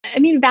I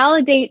mean,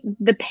 validate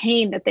the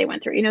pain that they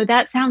went through.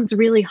 That sounds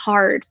really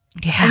hard.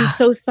 I'm Yeah.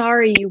 so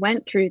sorry you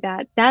went through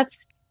that.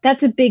 That's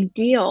a big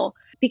deal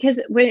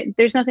because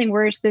there's nothing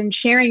worse than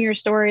sharing your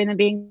story and then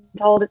being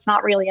told it's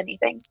not really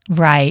anything.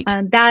 Right.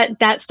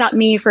 That stopped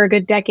me for a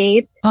good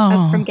decade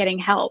from Oh. getting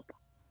help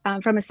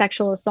from a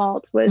sexual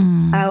assault. Was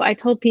Mm. I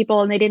told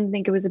people and they didn't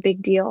think it was a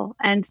big deal,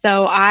 and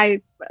so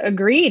I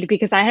agreed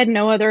because I had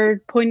no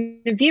other point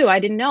of view. I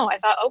didn't know. I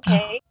thought, Oh.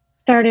 okay,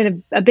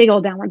 started a big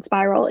old downward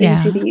spiral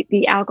into Yeah.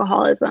 the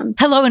alcoholism.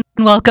 Hello and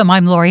welcome.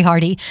 I'm Lori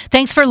Hardy.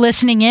 Thanks for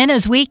listening in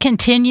as we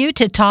continue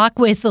to talk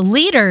with the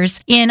leaders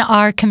in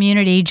our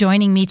community.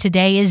 Joining me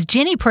today is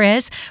Ginny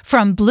Perez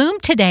from Bloom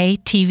Today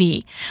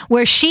TV,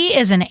 where she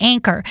is an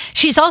anchor.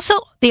 She's also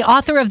the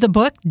author of the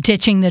book,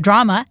 Ditching the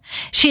Drama.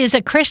 She is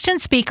a Christian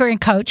speaker and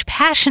coach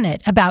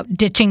passionate about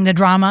ditching the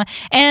drama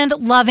and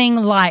loving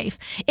life.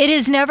 It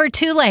is never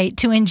too late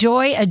to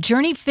enjoy a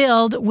journey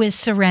filled with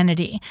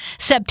serenity.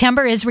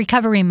 September is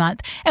Recovery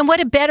Month, and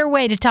what a better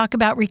way to talk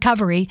about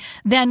recovery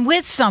than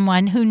with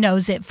someone who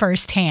knows it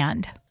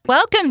firsthand.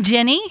 Welcome,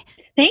 Ginny.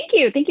 Thank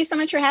you. Thank you so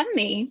much for having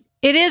me.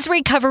 It is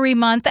Recovery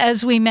Month,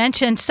 as we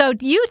mentioned. So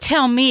you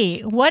tell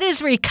me, what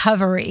is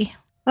recovery?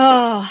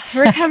 Oh,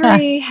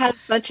 recovery has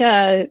such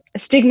a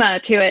stigma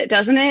to it,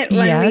 doesn't it?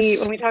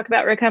 Yes. When we talk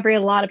about recovery, a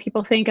lot of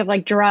people think of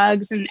like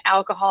drugs and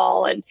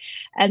alcohol,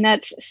 and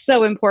that's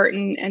so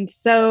important and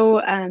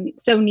so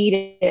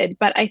needed.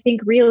 But I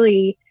think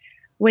really,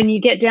 when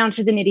you get down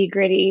to the nitty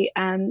gritty,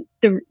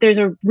 there's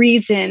a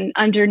reason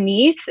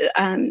underneath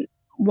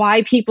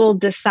why people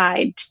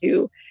decide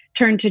to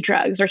turn to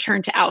drugs or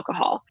turn to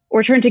alcohol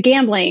or turn to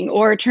gambling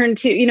or turn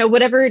to,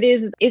 whatever it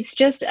is. It's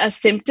just a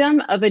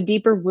symptom of a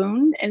deeper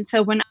wound. And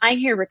so when I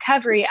hear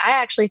recovery, I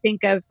actually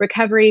think of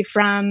recovery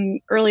from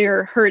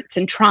earlier hurts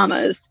and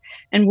traumas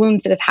and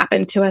wounds that have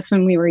happened to us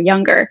when we were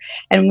younger.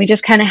 And we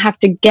just kind of have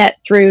to get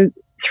through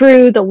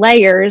the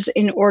layers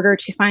in order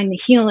to find the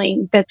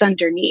healing that's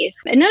underneath.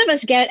 And none of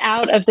us get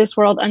out of this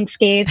world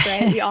unscathed,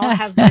 right? We all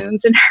have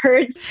wounds and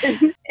hurts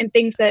and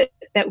things that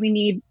we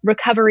need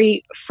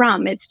recovery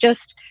from. It's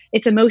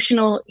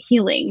emotional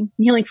healing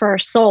for our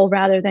soul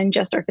rather than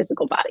just our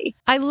physical body.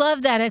 I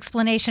love that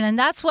explanation. And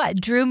that's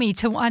what drew me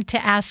to want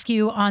to ask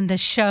you on the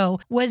show,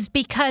 was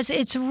because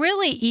it's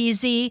really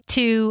easy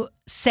to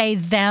say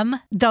them,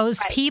 those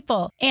Right.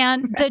 people.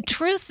 And the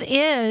truth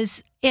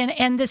is,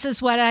 and this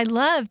is what I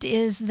loved,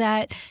 is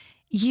that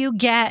you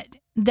get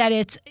that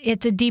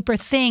it's a deeper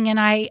thing. And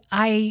I'm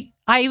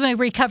a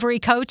recovery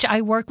coach.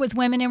 I work with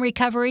women in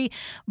recovery,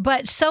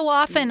 but so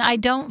often I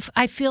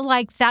feel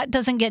like that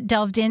doesn't get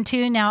delved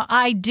into. Now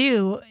I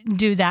do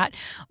that,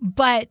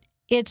 but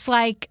it's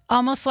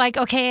almost like,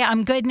 okay,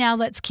 I'm good now,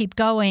 let's keep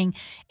going.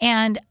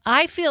 And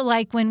I feel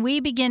like when we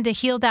begin to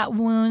heal that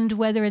wound,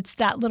 whether it's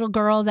that little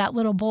girl, that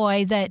little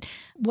boy that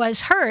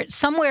was hurt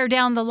somewhere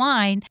down the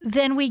line,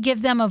 then we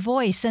give them a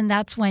voice, and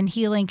that's when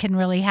healing can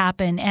really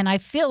happen. And I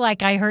feel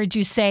like I heard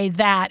you say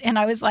that, and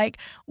I was like,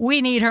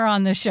 we need her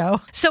on the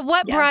show. So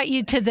what brought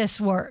you to this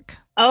work?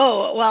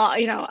 Oh, well,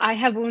 I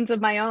have wounds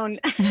of my own.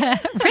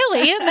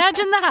 Really?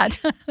 Imagine that.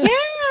 Yeah.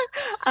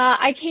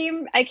 I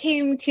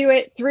came to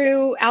it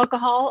through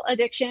alcohol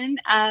addiction.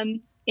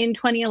 In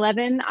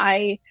 2011,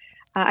 I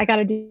got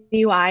a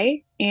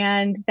DUI,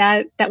 and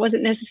that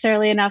wasn't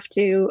necessarily enough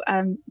to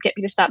get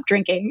me to stop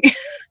drinking,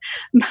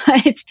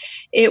 but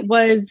it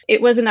was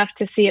enough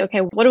to see, okay,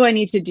 what do I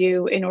need to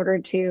do in order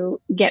to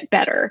get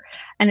better?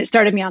 And it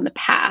started me on the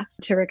path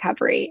to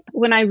recovery.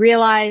 When I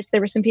realized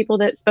there were some people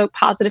that spoke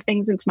positive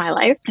things into my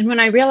life, and when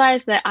I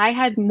realized that I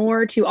had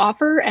more to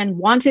offer and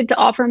wanted to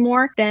offer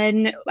more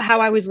than how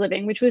I was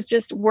living, which was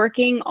just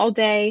working all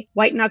day,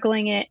 white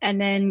knuckling it,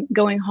 and then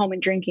going home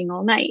and drinking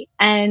all night.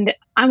 And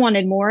I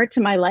wanted more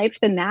to my life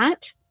than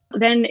that.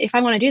 Then if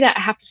I want to do that,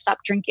 I have to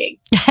stop drinking,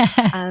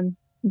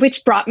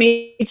 which brought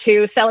me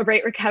to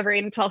Celebrate Recovery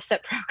and a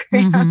 12-step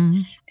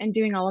program and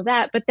doing all of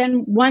that. But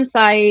then once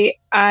I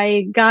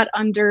got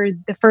under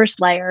the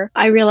first layer,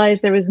 I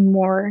realized there was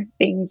more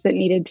things that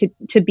needed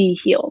to be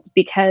healed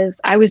because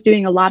I was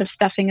doing a lot of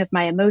stuffing of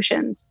my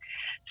emotions.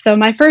 So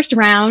my first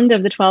round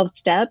of the 12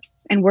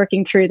 steps and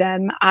working through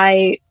them,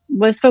 I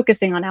was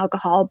focusing on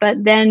alcohol,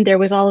 but then there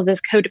was all of this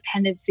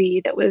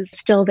codependency that was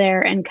still there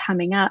and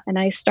coming up. And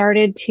I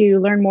started to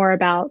learn more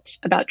about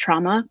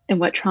trauma and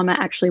what trauma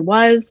actually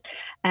was.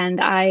 And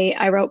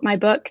I wrote my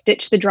book,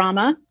 Ditch the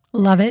Drama.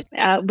 Love it.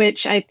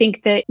 Which I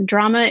think that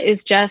drama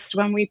is just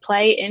when we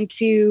play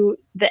into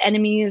the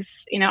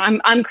enemy's,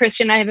 I'm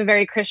Christian. I have a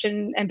very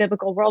Christian and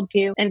biblical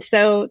worldview. And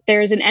so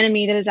there's an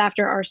enemy that is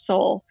after our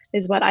soul,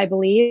 is what I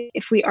believe.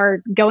 If we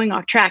are going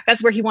off track,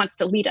 that's where he wants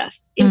to lead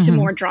us into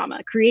more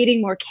drama,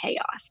 creating more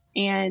chaos.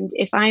 And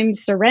if I'm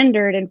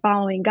surrendered and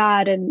following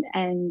God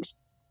and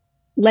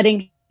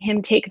letting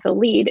him take the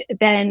lead,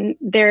 then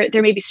there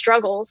may be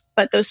struggles,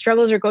 but those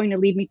struggles are going to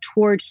lead me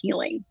toward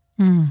healing.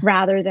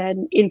 Rather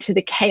than into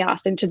the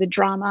chaos, into the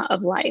drama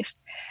of life.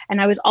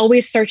 And I was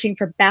always searching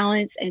for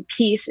balance and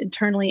peace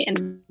internally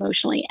and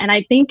emotionally. And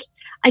I think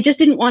I just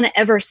didn't want to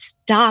ever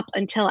stop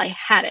until I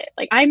had it.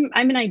 Like I'm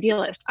an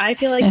idealist. I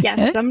feel like,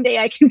 yes, someday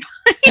I can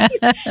find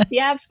the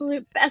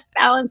absolute best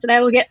balance and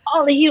I will get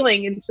all the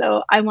healing. And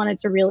so I wanted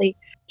to really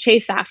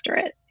chase after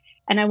it.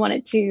 And I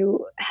wanted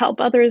to help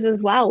others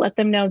as well, let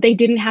them know they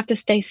didn't have to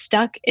stay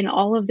stuck in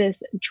all of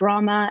this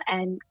drama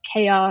and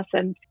chaos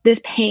and this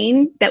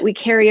pain that we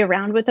carry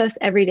around with us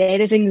every day,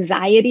 this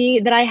anxiety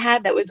that I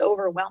had that was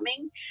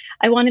overwhelming.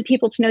 I wanted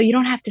people to know you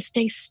don't have to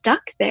stay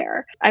stuck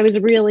there. I was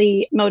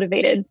really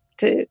motivated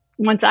to,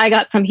 once I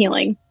got some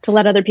healing, to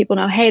let other people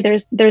know, hey,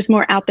 there's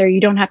more out there.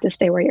 You don't have to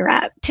stay where you're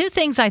at. Two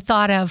things I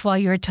thought of while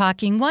you were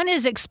talking. One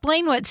is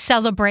explain what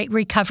Celebrate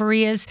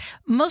Recovery is.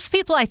 Most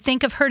people, I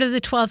think, have heard of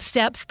the 12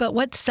 steps, but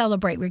what's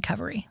Celebrate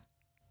Recovery?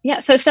 Yeah,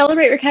 so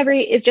Celebrate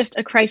Recovery is just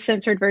a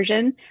Christ-centered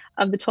version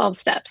of the 12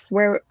 steps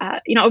where,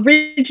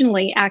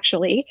 originally,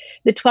 actually,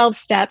 the 12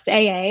 steps,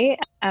 AA,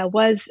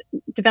 was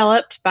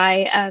developed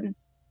by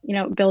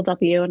Bill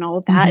W. and all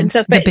of that. Mm-hmm. And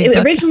so, but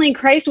originally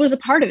Christ was a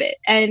part of it,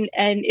 and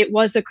it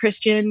was a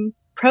Christian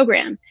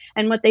program.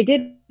 And what they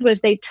did was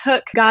they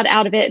took God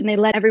out of it and they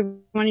let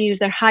everyone use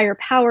their higher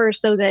power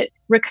so that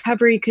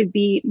recovery could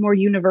be more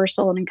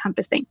universal and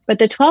encompassing. But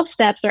the 12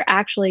 steps are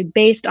actually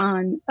based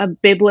on a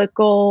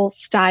biblical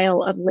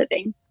style of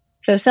living.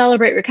 So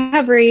Celebrate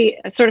Recovery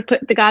sort of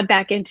put the God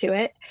back into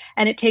it,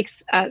 and it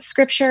takes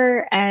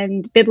scripture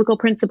and biblical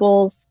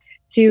principles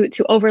to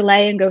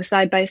overlay and go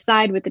side by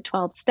side with the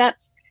 12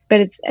 steps. But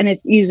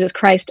it uses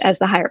Christ as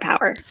the higher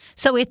power.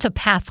 So it's a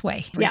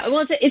pathway. Yeah,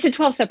 well, it's a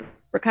 12-step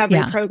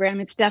recovery program.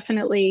 It's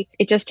definitely,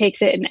 it just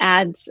takes it and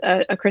adds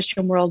a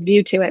Christian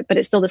worldview to it, but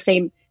it's still the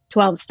same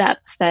 12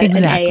 steps that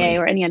an AA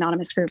or any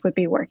anonymous group would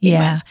be working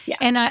with. Yeah.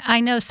 And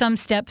I know some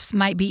steps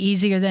might be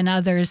easier than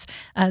others.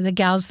 The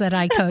gals that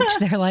I coach,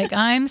 they're like,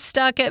 I'm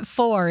stuck at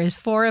 4. Is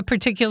 4 a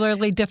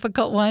particularly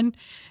difficult one?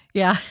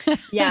 Yeah.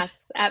 Yes.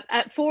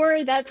 At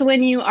 4, that's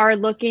when you are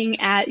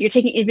you're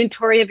taking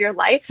inventory of your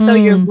life. So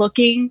you're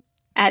looking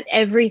at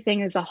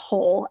everything as a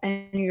whole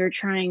and you're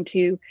trying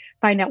to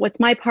find out what's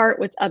my part,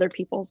 what's other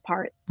people's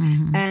parts.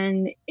 Mm-hmm.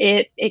 And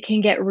it can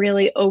get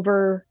really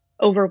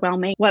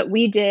overwhelming. What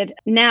we did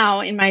now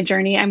in my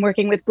journey, I'm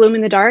working with Bloom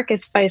in the Dark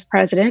as vice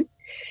president.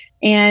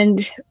 And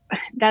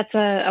that's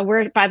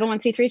we're a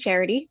 501c3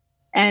 charity.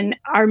 And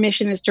our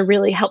mission is to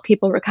really help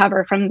people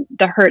recover from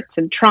the hurts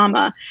and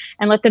trauma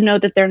and let them know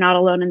that they're not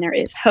alone and there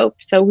is hope.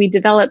 So we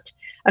developed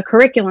a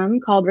curriculum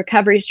called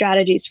Recovery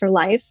Strategies for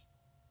Life,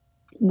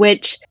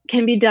 which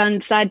can be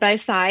done side by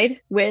side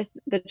with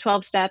the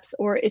 12 steps,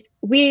 or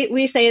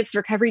we say it's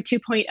Recovery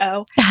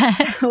 2.0.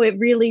 So it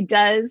really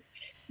does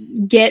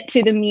get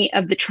to the meat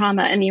of the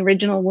trauma and the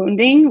original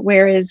wounding,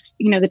 whereas,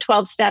 the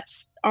 12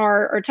 steps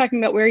are talking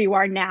about where you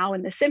are now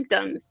and the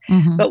symptoms.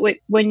 Mm-hmm. But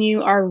when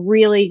you are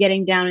really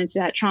getting down into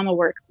that trauma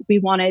work, we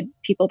wanted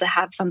people to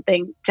have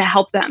something to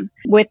help them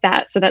with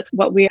that. So that's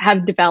what we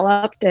have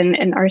developed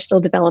and are still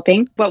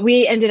developing. What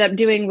we ended up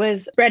doing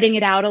was spreading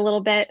it out a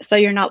little bit. So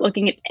you're not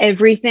looking at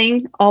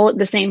everything all at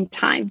the same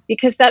time,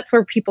 because that's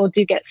where people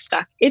do get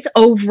stuck. It's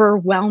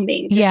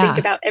overwhelming to think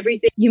about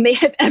everything you may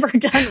have ever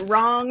done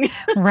wrong.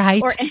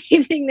 Right. Or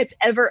anything that's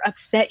ever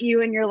upset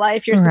you in your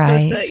life. You're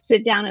supposed to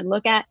sit down and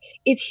look at.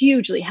 It's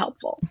hugely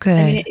helpful. Good.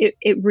 I mean,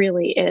 it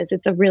really is.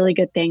 It's a really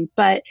good thing,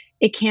 but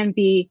it can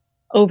be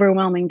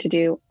overwhelming to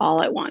do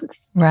all at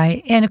once.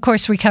 Right. And of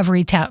course,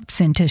 recovery taps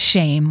into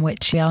shame,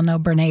 which we all know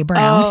Brene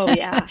Brown. Oh,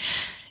 yeah.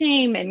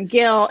 Shame and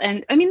guilt.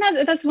 And I mean,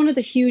 that's one of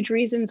the huge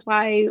reasons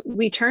why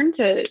we turn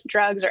to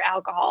drugs or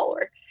alcohol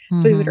or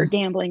food or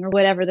gambling or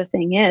whatever the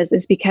thing is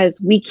because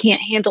we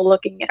can't handle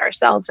looking at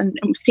ourselves and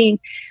seeing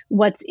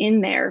what's in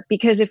there.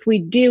 Because if we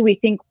do, we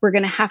think we're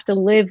going to have to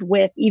live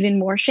with even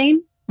more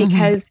shame.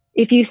 Because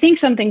if you think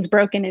something's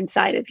broken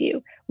inside of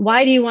you,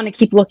 why do you want to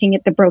keep looking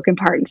at the broken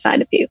part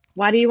inside of you?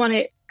 Why do you want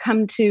to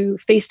come to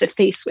face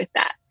with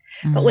that?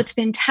 But what's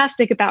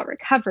fantastic about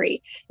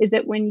recovery is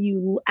that when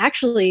you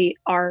actually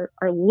are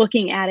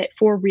looking at it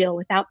for real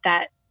without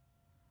that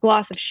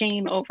gloss of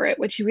shame over it,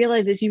 what you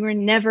realize is you were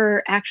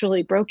never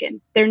actually broken.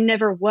 There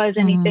never was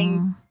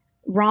anything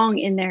wrong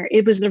in there.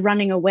 It was the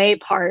running away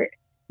part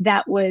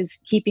that was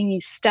keeping you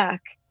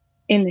stuck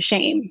in the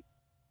shame.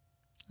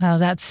 Oh,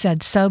 that's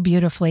said so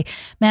beautifully.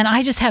 Man,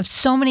 I just have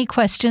so many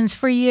questions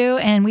for you,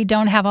 and we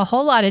don't have a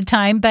whole lot of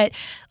time, but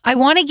I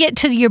want to get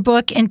to your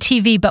book and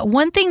TV. But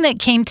one thing that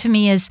came to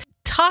me is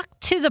talk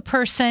to the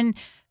person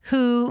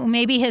who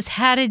maybe has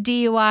had a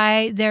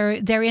DUI.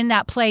 They're in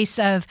that place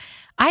of,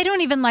 I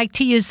don't even like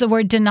to use the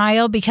word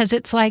denial because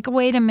it's like,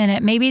 wait a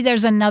minute, maybe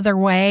there's another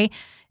way.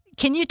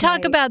 Can you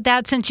talk about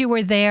that since you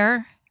were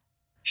there?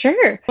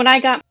 Sure. When I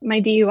got my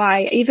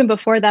DUI, even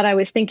before that, I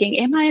was thinking,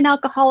 am I an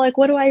alcoholic?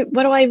 What do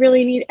I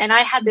really need? And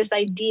I had this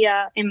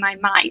idea in my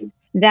mind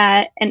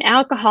that an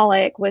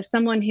alcoholic was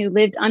someone who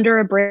lived under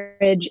a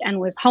bridge and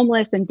was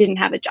homeless and didn't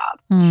have a job.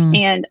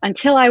 And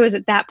until I was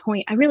at that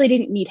point, I really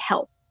didn't need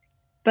help.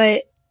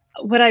 But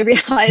what I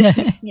realized,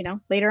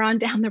 later on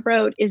down the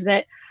road is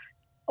that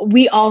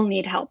we all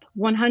need help.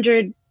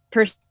 100%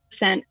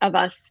 of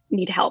us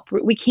need help.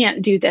 We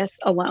can't do this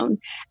alone.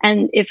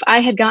 And if I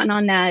had gotten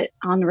on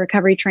the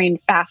recovery train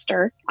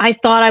faster, I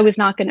thought I was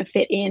not going to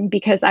fit in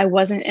because I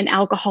wasn't an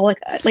alcoholic,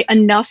 like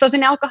enough of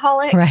an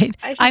alcoholic. Right.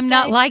 I'm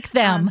not like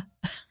them.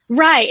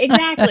 Right,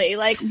 exactly.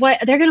 Like what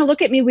they're going to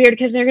look at me weird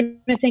because they're going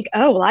to think,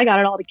 oh, well, I got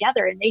it all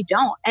together, and they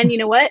don't. And you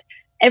know what?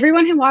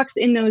 Everyone who walks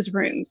in those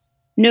rooms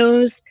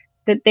knows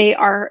that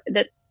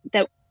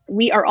that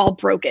we are all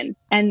broken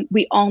and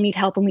we all need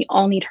help and we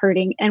all need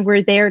hurting, and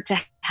we're there to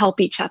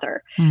help each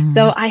other. Mm-hmm.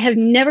 So I have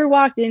never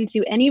walked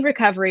into any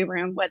recovery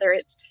room, whether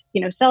it's,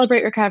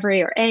 Celebrate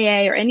Recovery or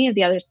AA or any of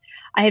the others.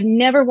 I have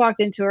never walked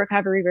into a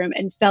recovery room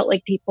and felt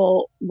like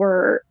people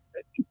were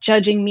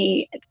judging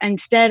me.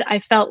 Instead, I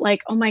felt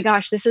like, oh my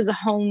gosh, this is a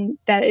home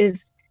that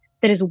is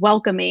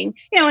welcoming.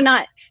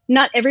 Not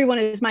everyone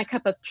is my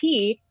cup of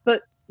tea,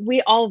 but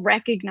we all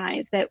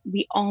recognize that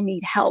we all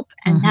need help,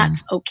 and mm-hmm.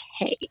 that's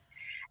okay.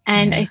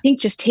 And I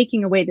think just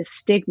taking away the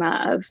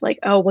stigma of like,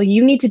 oh, well,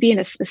 you need to be in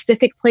a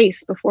specific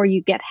place before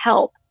you get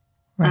help.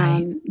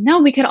 Right. No,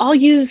 we could all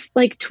use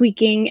like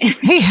tweaking, and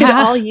we could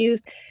all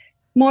use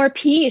more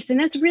peace. And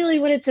that's really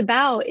what it's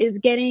about, is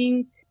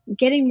getting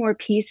more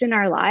peace in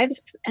our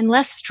lives and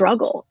less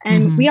struggle.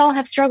 And mm-hmm. we all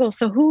have struggle.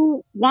 So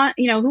who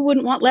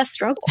wouldn't want less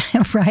struggle?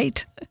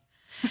 Right.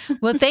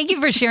 Well, thank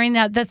you for sharing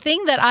that. The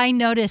thing that I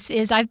notice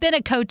is I've been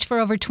a coach for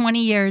over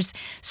 20 years.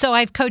 So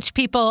I've coached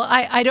people.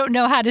 I don't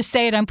know how to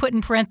say it. I'm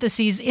putting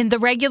parentheses in the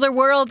regular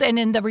world and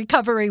in the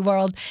recovery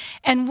world.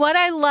 And what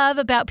I love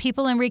about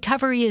people in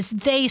recovery is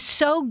they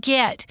so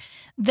get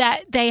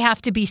that they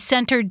have to be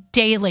centered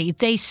daily.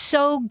 They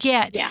so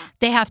get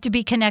they have to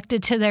be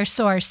connected to their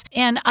source.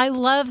 And I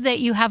love that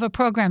you have a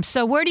program.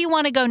 So where do you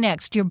want to go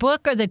next? Your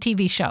book or the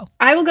TV show?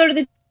 I will go to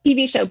the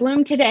TV show.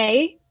 Bloom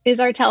Today is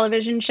our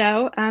television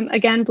show.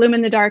 Again, Bloom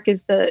in the Dark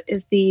is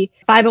the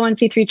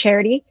 501c3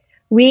 charity.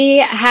 We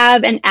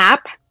have an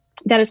app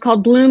that is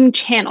called Bloom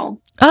Channel.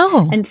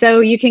 Oh. And so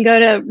you can go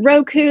to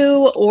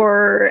Roku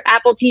or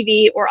Apple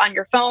TV or on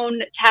your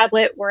phone,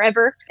 tablet,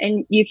 wherever,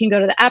 and you can go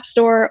to the App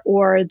Store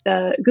or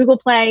the Google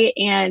Play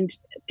and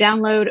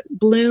download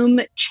Bloom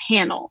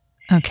Channel.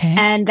 Okay.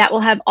 And that will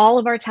have all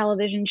of our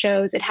television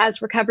shows. It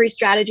has Recovery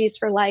Strategies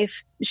for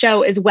Life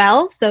show as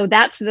well. So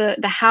that's the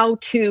how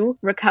to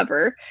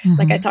recover, mm-hmm.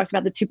 like I talked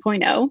about the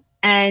 2.0.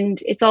 And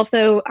it's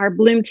also our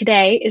Bloom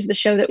Today is the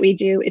show that we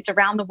do. It's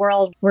around the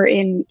world. We're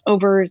in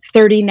over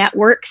 30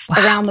 networks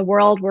around the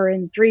world. We're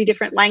in 3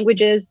 different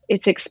languages.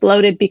 It's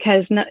exploded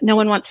because no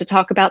one wants to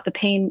talk about the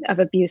pain of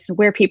abuse and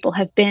where people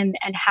have been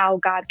and how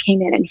God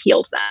came in and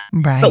healed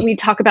them. Right. But we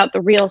talk about the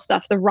real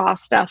stuff, the raw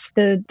stuff,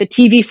 the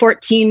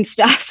TV-14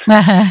 stuff.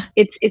 Uh-huh.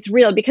 It's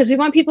real because we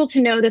want people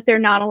to know that they're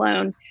not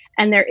alone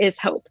and there is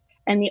hope.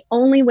 And the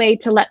only way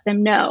to let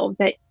them know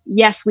that,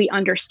 yes, we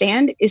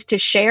understand is to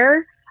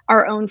share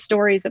our own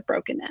stories of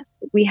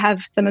brokenness. We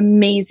have some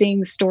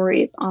amazing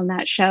stories on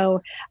that show.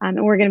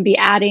 And we're going to be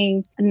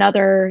adding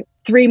another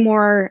 3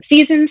 more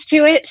seasons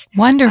to it.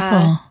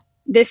 Wonderful.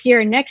 This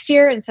year and next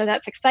year. And so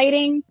that's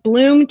exciting.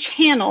 Bloom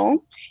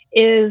Channel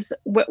is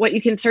what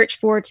you can search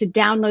for to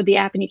download the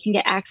app, and you can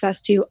get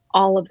access to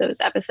all of those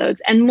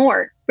episodes and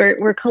more.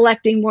 We're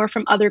collecting more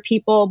from other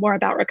people, more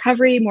about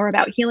recovery, more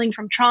about healing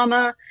from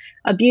trauma,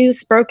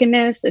 abuse,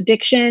 brokenness,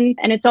 addiction.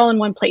 And it's all in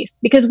one place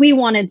because we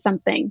wanted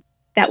something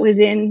that was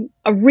in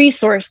a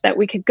resource that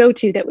we could go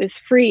to, that was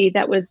free,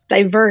 that was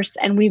diverse.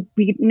 And we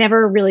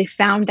never really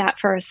found that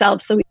for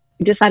ourselves. So we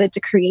decided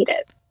to create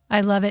it. I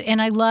love it.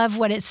 And I love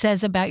what it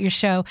says about your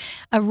show.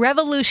 A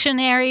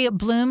revolutionary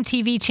Bloom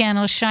TV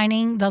channel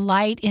shining the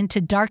light into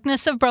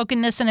darkness of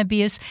brokenness and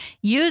abuse.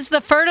 Use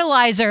the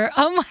fertilizer,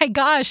 oh my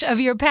gosh,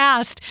 of your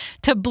past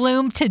to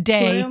bloom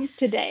today. Bloom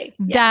today.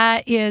 Yes.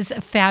 That is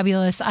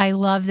fabulous. I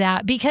love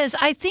that because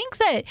I think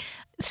that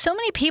so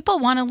many people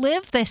want to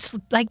live this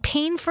like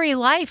pain-free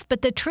life,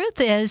 but the truth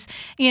is,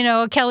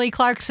 Kelly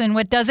Clarkson,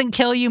 what doesn't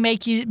kill you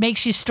makes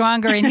you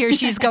stronger. And here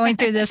she's going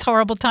through this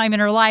horrible time in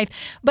her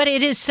life, but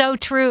it is so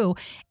true.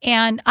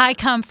 And I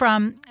come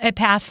from a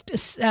past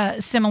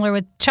similar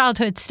with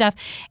childhood stuff,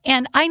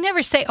 and I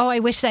never say, "Oh, I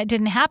wish that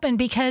didn't happen,"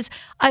 because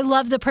I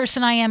love the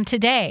person I am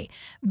today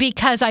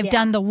because I've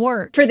done the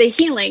work for the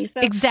healing. So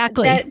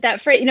exactly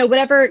that phrase,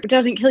 whatever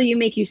doesn't kill you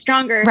make you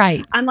stronger.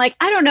 Right. I'm like,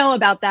 I don't know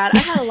about that. I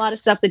had a lot of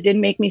stuff that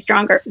didn't make me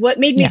stronger. What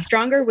made me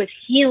stronger was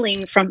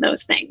healing from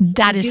those things.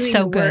 That is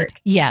so good.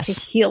 Yes.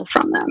 To heal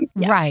from them.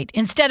 Yeah. Right.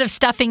 Instead of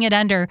stuffing it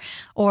under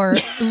or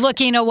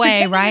looking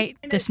away, right?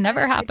 This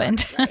never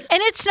happened. Right.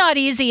 And it's not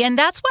easy. And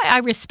that's why I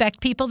respect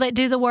people that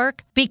do the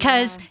work,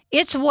 because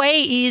it's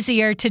way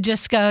easier to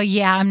just go,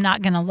 I'm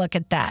not going to look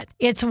at that.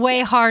 It's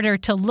way harder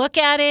to look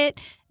at it,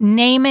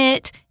 name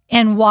it,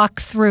 and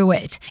walk through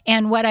it.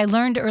 And what I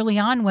learned early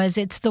on was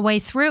it's the way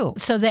through.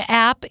 So the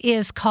app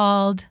is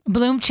called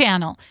Bloom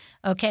Channel.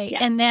 Okay. Yeah.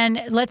 And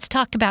then let's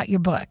talk about your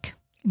book.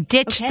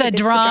 Ditch the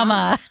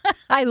drama.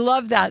 I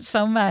love that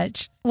so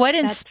much. What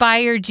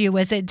inspired you?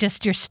 Was it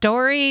just your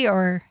story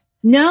or?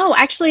 No,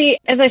 actually,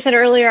 as I said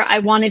earlier, I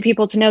wanted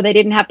people to know they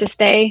didn't have to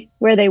stay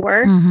where they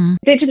were. Mm-hmm.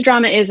 Stage of the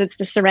drama is it's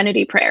the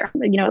serenity prayer,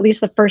 at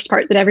least the first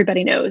part that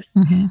everybody knows,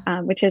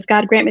 which is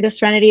God grant me the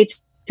serenity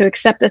to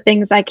accept the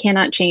things I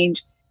cannot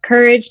change,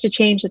 courage to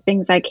change the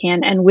things I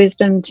can, and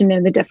wisdom to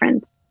know the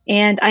difference.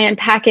 And I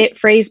unpack it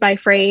phrase by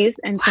phrase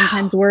and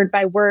sometimes word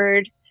by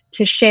word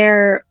to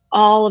share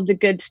all of the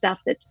good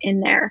stuff that's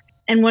in there.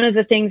 And one of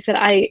the things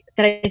that I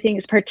think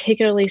is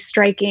particularly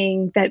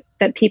striking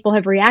that people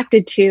have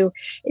reacted to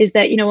is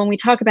that, when we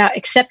talk about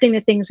accepting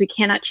the things we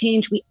cannot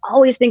change, we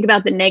always think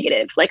about the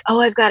negative, like, oh,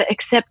 I've got to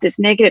accept this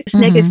negative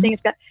thing.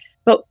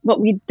 But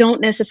what we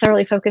don't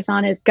necessarily focus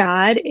on is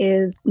God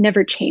is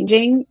never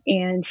changing,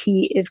 and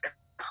he is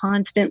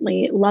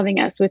constantly loving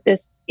us with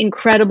this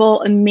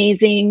incredible,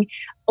 amazing,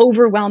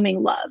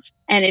 overwhelming love.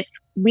 And if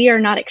we are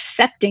not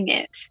accepting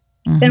it,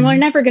 then we're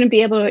never going to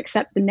be able to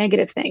accept the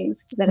negative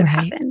things that have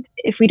happened.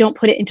 If we don't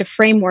put it into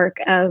framework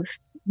of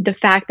the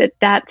fact that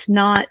that's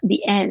not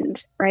the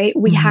end, right?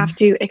 We have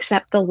to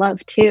accept the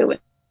love too.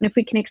 And if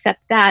we can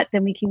accept that,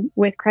 then we can,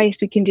 with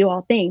Christ, we can do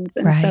all things.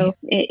 And so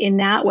in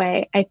that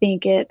way, I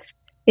think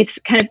it's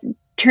kind of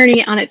turning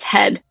it on its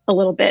head a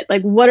little bit.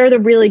 Like, what are the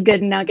really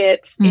good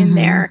nuggets in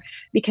there?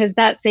 Because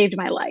that saved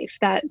my life.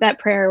 That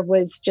prayer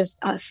was just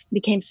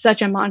became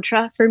such a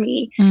mantra for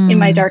me in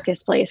my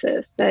darkest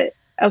places that,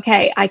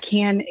 okay, I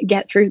can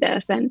get through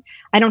this, and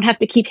I don't have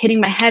to keep hitting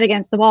my head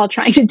against the wall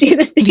trying to do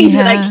the things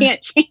that I can't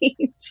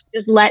change.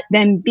 Just let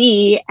them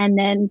be, and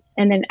then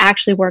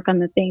actually work on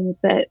the things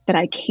that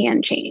I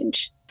can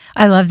change.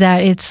 I love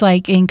that. It's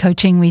like in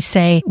coaching, we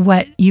say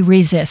what you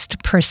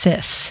resist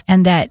persists,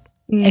 and that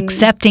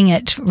accepting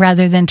it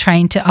rather than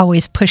trying to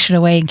always push it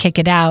away and kick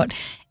it out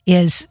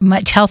is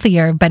much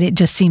healthier, but it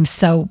just seems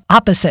so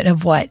opposite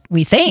of what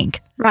we think.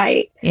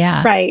 Right.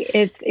 Yeah. Right.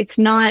 It's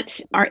not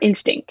our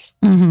instinct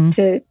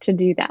to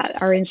do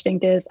that. Our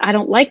instinct is, I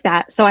don't like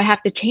that, so I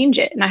have to change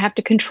it, and I have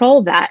to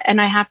control that,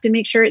 and I have to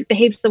make sure it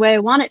behaves the way I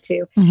want it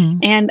to.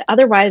 And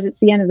otherwise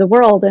it's the end of the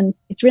world. And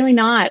it's really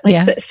not.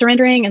 Like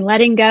surrendering and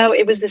letting go.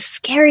 It was the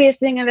scariest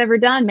thing I've ever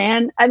done,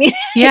 man. I mean,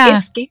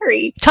 it's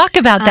scary. Talk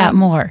about that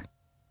more.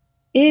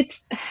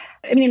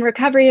 In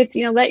recovery, it's,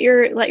 let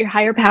your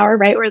higher power,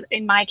 right? Or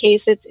in my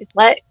case, it's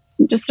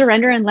just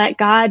surrender and let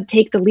God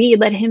take the lead,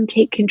 let him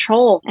take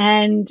control.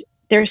 And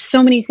there's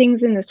so many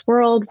things in this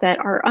world that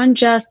are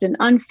unjust and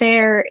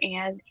unfair.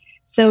 And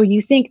so you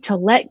think to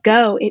let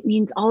go, it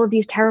means all of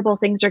these terrible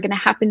things are going to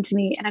happen to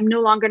me, and I'm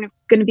no longer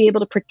going to be able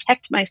to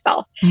protect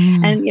myself.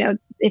 And,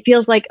 it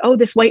feels like, oh,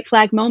 this white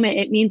flag moment,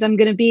 it means I'm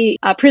going to be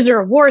a prisoner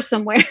of war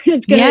somewhere.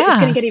 It's going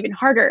to get even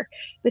harder.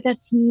 But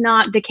that's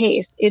not the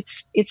case.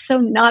 It's so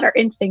not our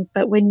instinct.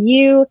 But when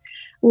you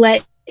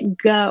let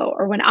go,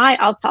 or when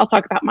I'll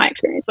talk about my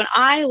experience. When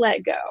I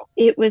let go,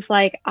 it was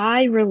like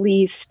I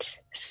released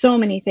so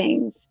many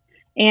things.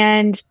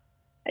 And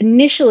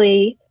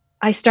initially,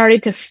 I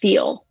started to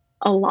feel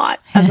a lot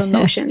of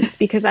emotions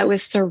because I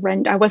was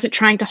surrender. I wasn't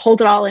trying to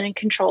hold it all in and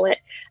control it.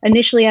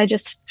 Initially, I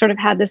just sort of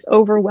had this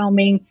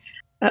overwhelming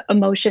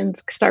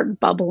emotions start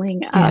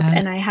bubbling up,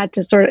 and I had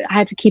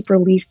to keep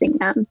releasing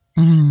them.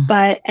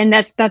 And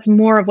that's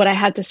more of what I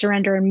had to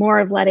surrender, and more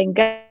of letting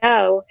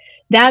go.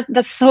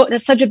 That's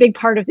such a big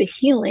part of the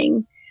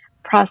healing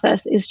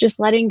process, is just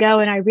letting go.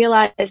 And I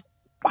realized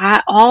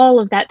all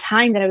of that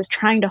time that I was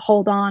trying to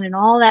hold on, and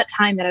all that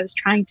time that I was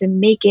trying to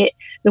make it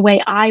the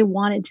way I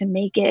wanted to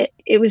make it,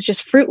 it was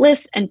just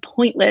fruitless and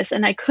pointless.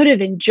 And I could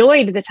have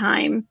enjoyed that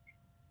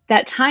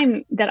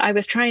time that I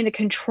was trying to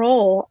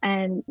control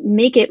and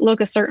make it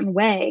look a certain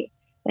way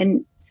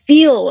and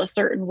feel a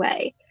certain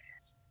way.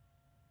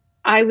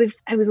 I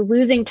was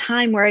losing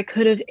time where I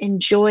could have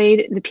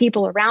enjoyed the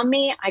people around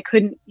me. I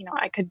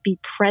could be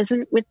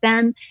present with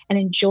them and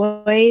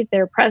enjoy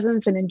their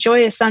presence and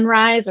enjoy a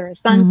sunrise or a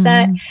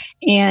sunset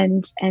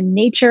and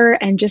nature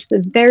and just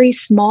the very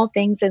small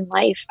things in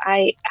life.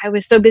 I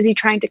was so busy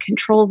trying to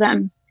control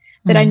them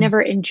that I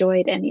never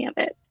enjoyed any of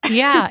it.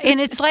 Yeah. And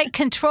it's like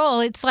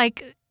control. It's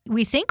like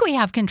we think we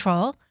have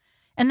control,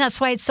 and that's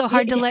why it's so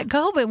hard to let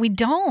go, but we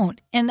don't.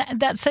 And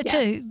that's such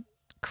a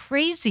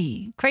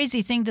crazy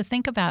thing to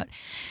think about.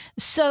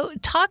 So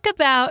talk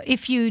about,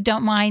 if you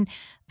don't mind,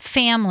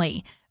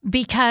 family,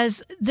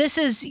 because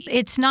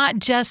it's not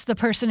just the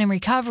person in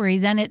recovery,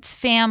 then it's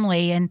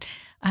family. And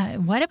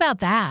what about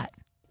that?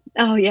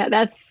 Oh yeah,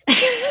 that's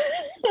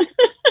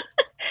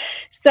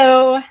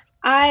so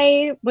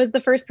I was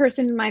the first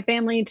person in my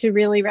family to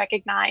really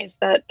recognize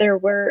that there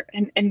were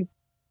and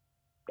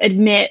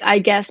admit, I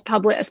guess,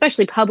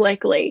 especially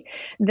publicly,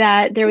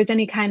 that there was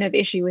any kind of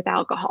issue with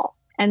alcohol.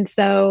 And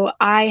so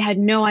I had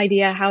no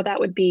idea how that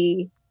would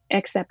be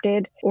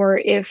accepted, or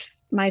if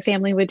my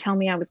family would tell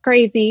me I was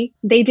crazy.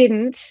 They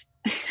didn't.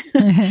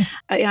 I'm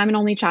an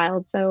only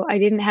child, so I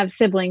didn't have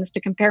siblings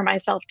to compare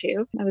myself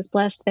to. I was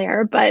blessed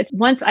there. But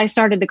once I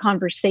started the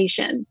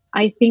conversation,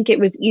 I think it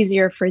was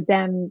easier for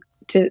them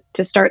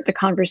to start the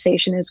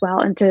conversation as well,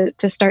 and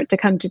to start to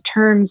come to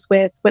terms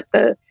with what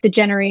the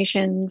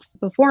generations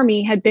before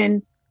me had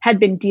been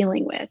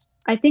dealing with.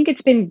 I think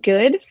it's been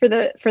good for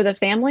the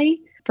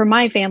family, for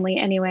my family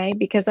anyway,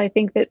 because I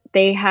think that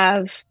they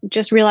have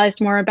just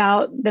realized more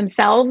about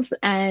themselves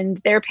and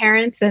their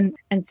parents and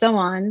so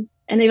on.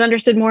 And they've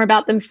understood more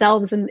about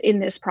themselves in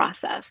this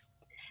process.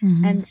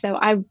 Mm-hmm. And so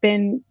I've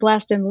been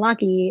blessed and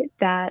lucky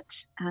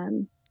that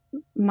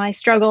my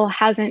struggle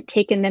hasn't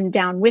taken them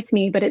down with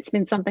me, but it's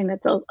been something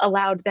that's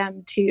allowed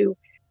them to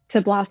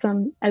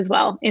blossom as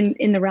well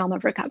in the realm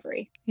of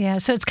recovery. Yeah.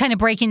 So it's kind of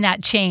breaking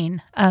that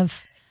chain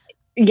of.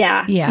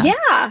 Yeah.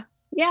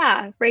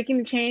 Breaking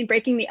the chain,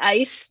 breaking the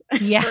ice.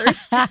 Yeah.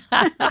 First.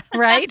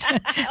 Right.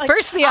 Like,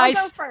 first the I'll ice,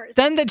 go first,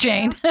 then the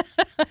chain.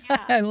 Yeah.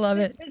 I love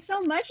it. But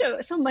so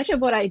much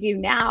of what I do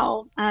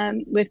now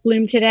with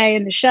Bloom Today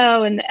and the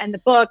show and the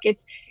book,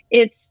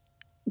 it's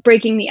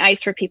breaking the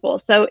ice for people.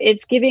 So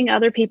it's giving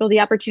other people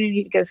the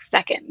opportunity to go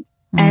second.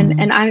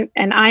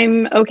 And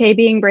I'm okay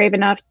being brave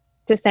enough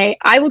to say,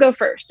 I will go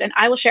first and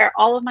I will share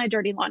all of my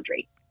dirty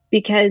laundry,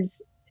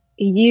 because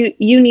you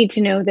need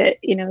to know that,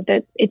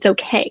 that it's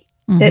okay,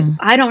 that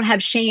I don't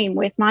have shame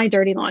with my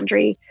dirty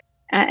laundry,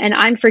 and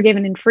I'm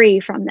forgiven and free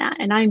from that.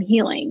 And I'm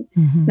healing,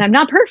 and I'm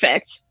not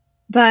perfect,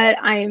 but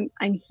I'm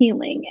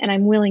healing, and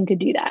I'm willing to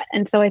do that.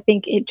 And so I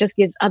think it just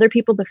gives other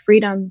people the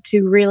freedom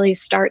to really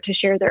start to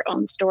share their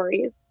own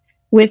stories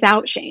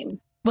without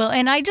shame. Well,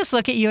 and I just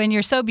look at you and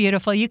you're so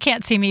beautiful. You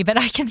can't see me, but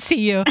I can see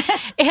you.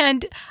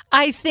 And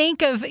I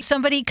think of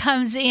somebody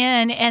comes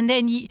in and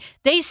then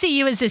they see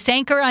you as this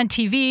anchor on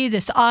TV,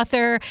 this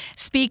author,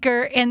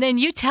 speaker, and then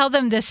you tell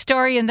them this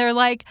story and they're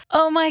like,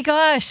 oh my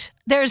gosh,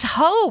 there's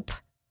hope,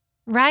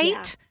 right?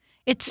 Yeah.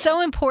 It's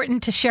so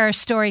important to share a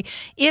story.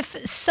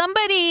 If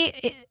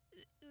somebody,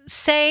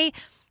 say,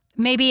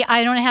 maybe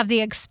I don't have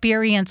the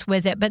experience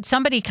with it, but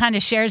somebody kind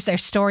of shares their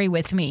story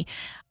with me,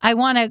 I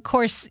want to, of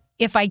course,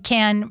 if I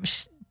can,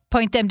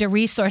 point them to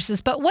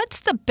resources. But what's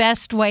the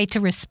best way to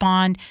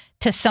respond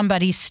to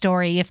somebody's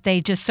story if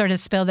they just sort of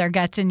spill their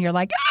guts and you're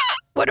like,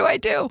 what do I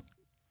do?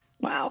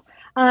 Wow.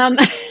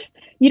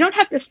 You don't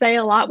have to say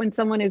a lot when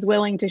someone is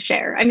willing to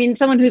share. I mean,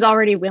 someone who's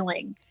already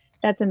willing,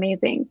 that's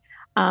amazing.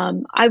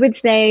 I would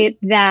say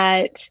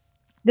that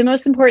the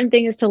most important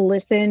thing is to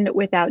listen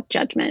without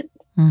judgment.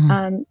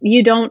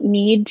 You don't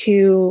need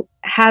to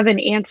have an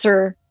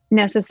answer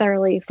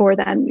necessarily for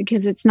them,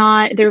 because it's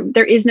not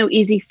there is no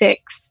easy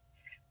fix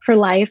for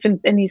life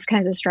and these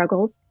kinds of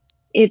struggles.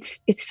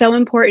 It's so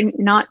important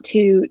not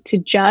to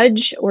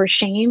judge or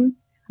shame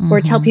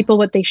or tell people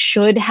what they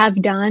should have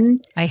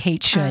done. I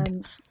hate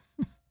should.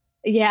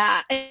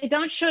 Yeah,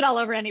 don't should all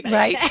over anybody.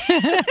 Right.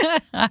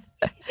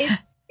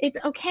 It's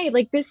okay.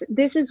 Like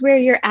this is where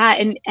you're at,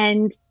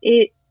 and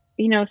it,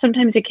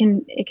 sometimes it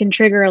can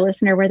trigger a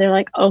listener where they're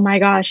like, oh my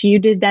gosh, you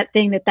did that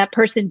thing that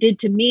person did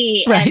to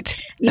me. Right.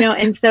 And,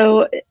 and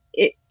so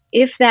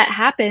if that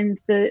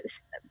happens,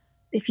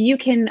 if you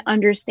can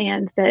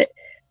understand that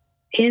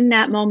in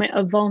that moment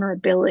of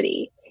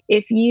vulnerability,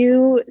 if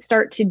you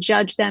start to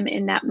judge them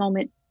in that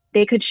moment,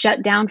 they could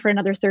shut down for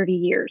another 30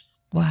 years.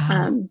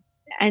 Wow.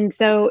 And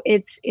so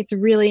it's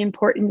really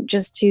important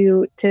just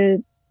to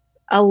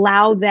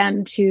allow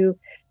them to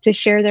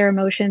share their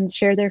emotions,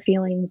 share their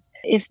feelings.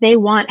 If they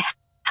want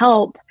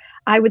help,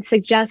 I would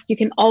suggest you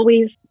can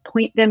always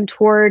point them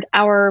toward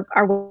our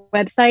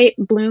website,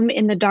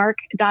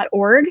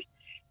 bloominthedark.org. If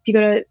you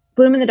go to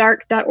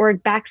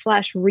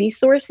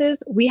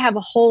bloominthedark.org/resources, we have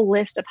a whole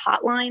list of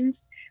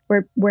hotlines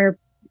where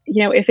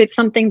if it's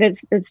something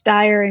that's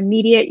dire,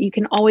 immediate, you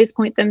can always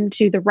point them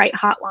to the right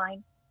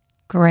hotline.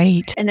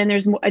 Great. And then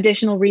there's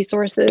additional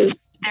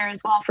resources there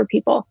as well for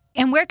people.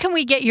 And where can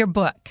we get your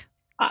book?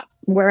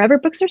 Wherever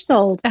books are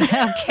sold.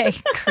 Okay,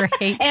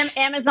 great. And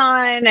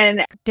Amazon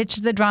and Ditch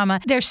the Drama.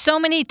 There's so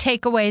many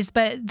takeaways,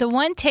 but the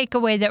one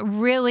takeaway that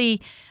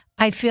really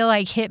I feel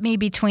like hit me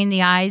between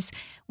the eyes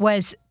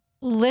was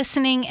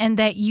listening, and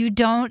that you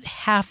don't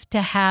have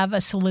to have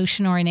a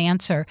solution or an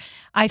answer.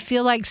 I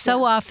feel like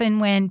so often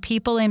when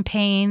people in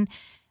pain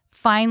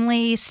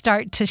finally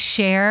start to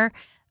share,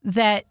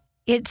 that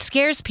it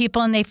scares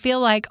people and they feel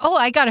like, oh,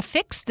 I got to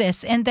fix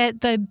this. And that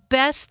the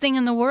best thing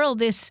in the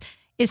world is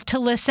to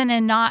listen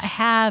and not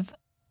have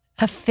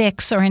a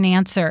fix or an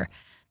answer.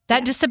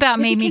 That just about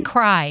made me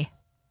cry.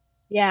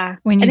 Yeah.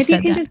 When you said that.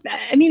 And if you can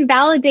just,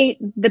 validate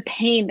the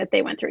pain that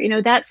they went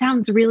through. That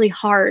sounds really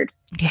hard.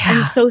 Yeah.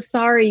 I'm so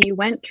sorry you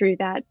went through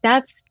that.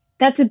 That's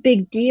a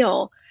big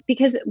deal,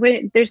 because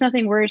there's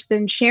nothing worse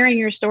than sharing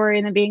your story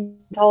and then being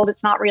told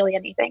it's not really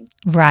anything.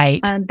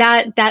 Right.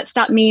 That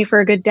stopped me for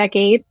a good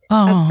decade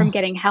from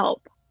getting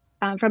help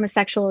from a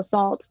sexual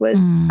assault.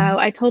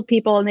 I told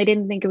people and they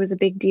didn't think it was a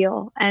big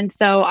deal. And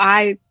so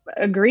I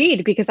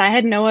agreed, because I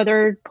had no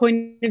other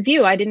point of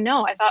view. I didn't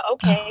know. I thought,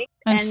 okay.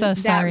 I'm and so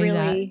sorry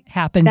that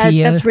happened to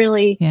you. That's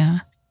really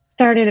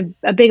started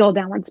a big old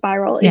downward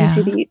spiral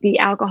into the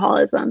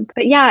alcoholism.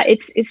 But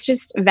it's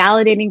just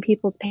validating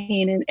people's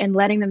pain and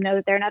letting them know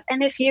that they're enough.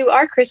 And if you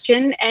are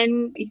Christian,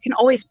 and you can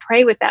always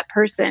pray with that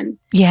person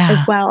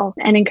as well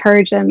and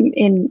encourage them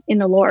in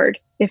the Lord,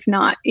 if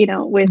not,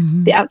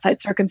 with the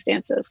outside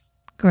circumstances.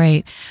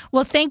 Great.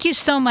 Well, thank you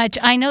so much.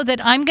 I know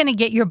that I'm going to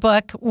get your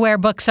book where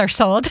books are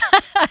sold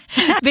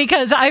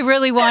because I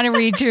really want to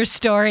read your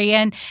story.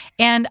 And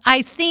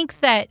I think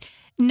that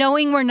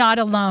knowing we're not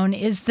alone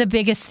is the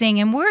biggest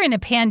thing. And we're in a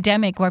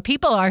pandemic where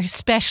people are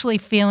especially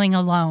feeling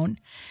alone.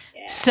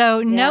 So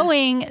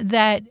knowing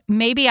that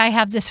maybe I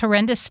have this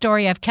horrendous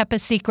story I've kept a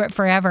secret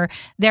forever,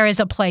 there is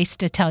a place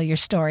to tell your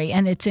story,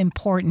 and it's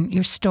important.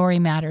 Your story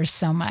matters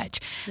so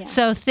much. Yeah.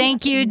 So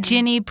thank you,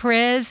 Ginny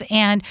Priz,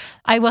 and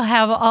I will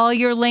have all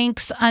your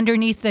links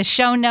underneath the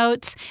show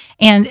notes.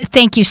 And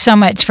thank you so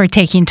much for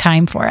taking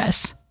time for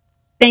us.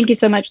 Thank you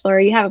so much,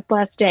 Lori. You have a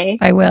blessed day.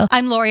 I will.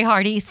 I'm Lori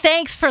Hardy.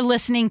 Thanks for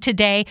listening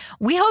today.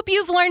 We hope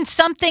you've learned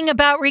something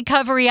about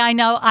recovery. I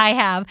know I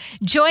have.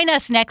 Join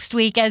us next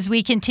week as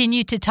we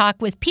continue to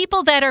talk with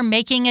people that are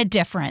making a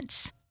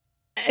difference.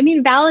 I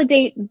mean,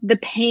 validate the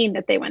pain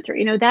that they went through.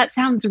 You know, that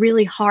sounds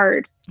really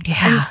hard. Yeah.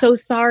 I'm so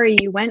sorry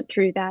you went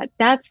through that.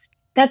 That's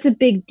a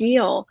big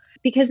deal.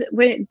 Because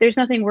there's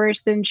nothing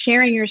worse than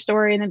sharing your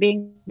story and then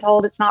being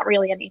told it's not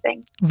really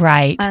anything.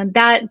 Right.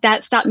 That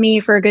stopped me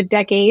for a good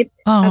decade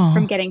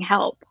from getting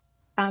help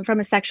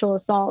from a sexual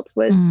assault.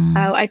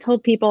 I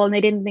told people and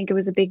they didn't think it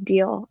was a big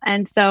deal.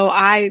 And so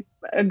I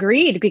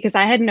agreed because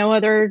I had no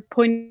other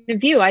point of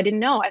view. I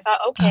didn't know. I thought,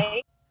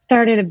 okay.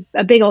 Started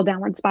a big old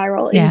downward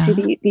spiral into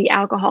the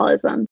alcoholism.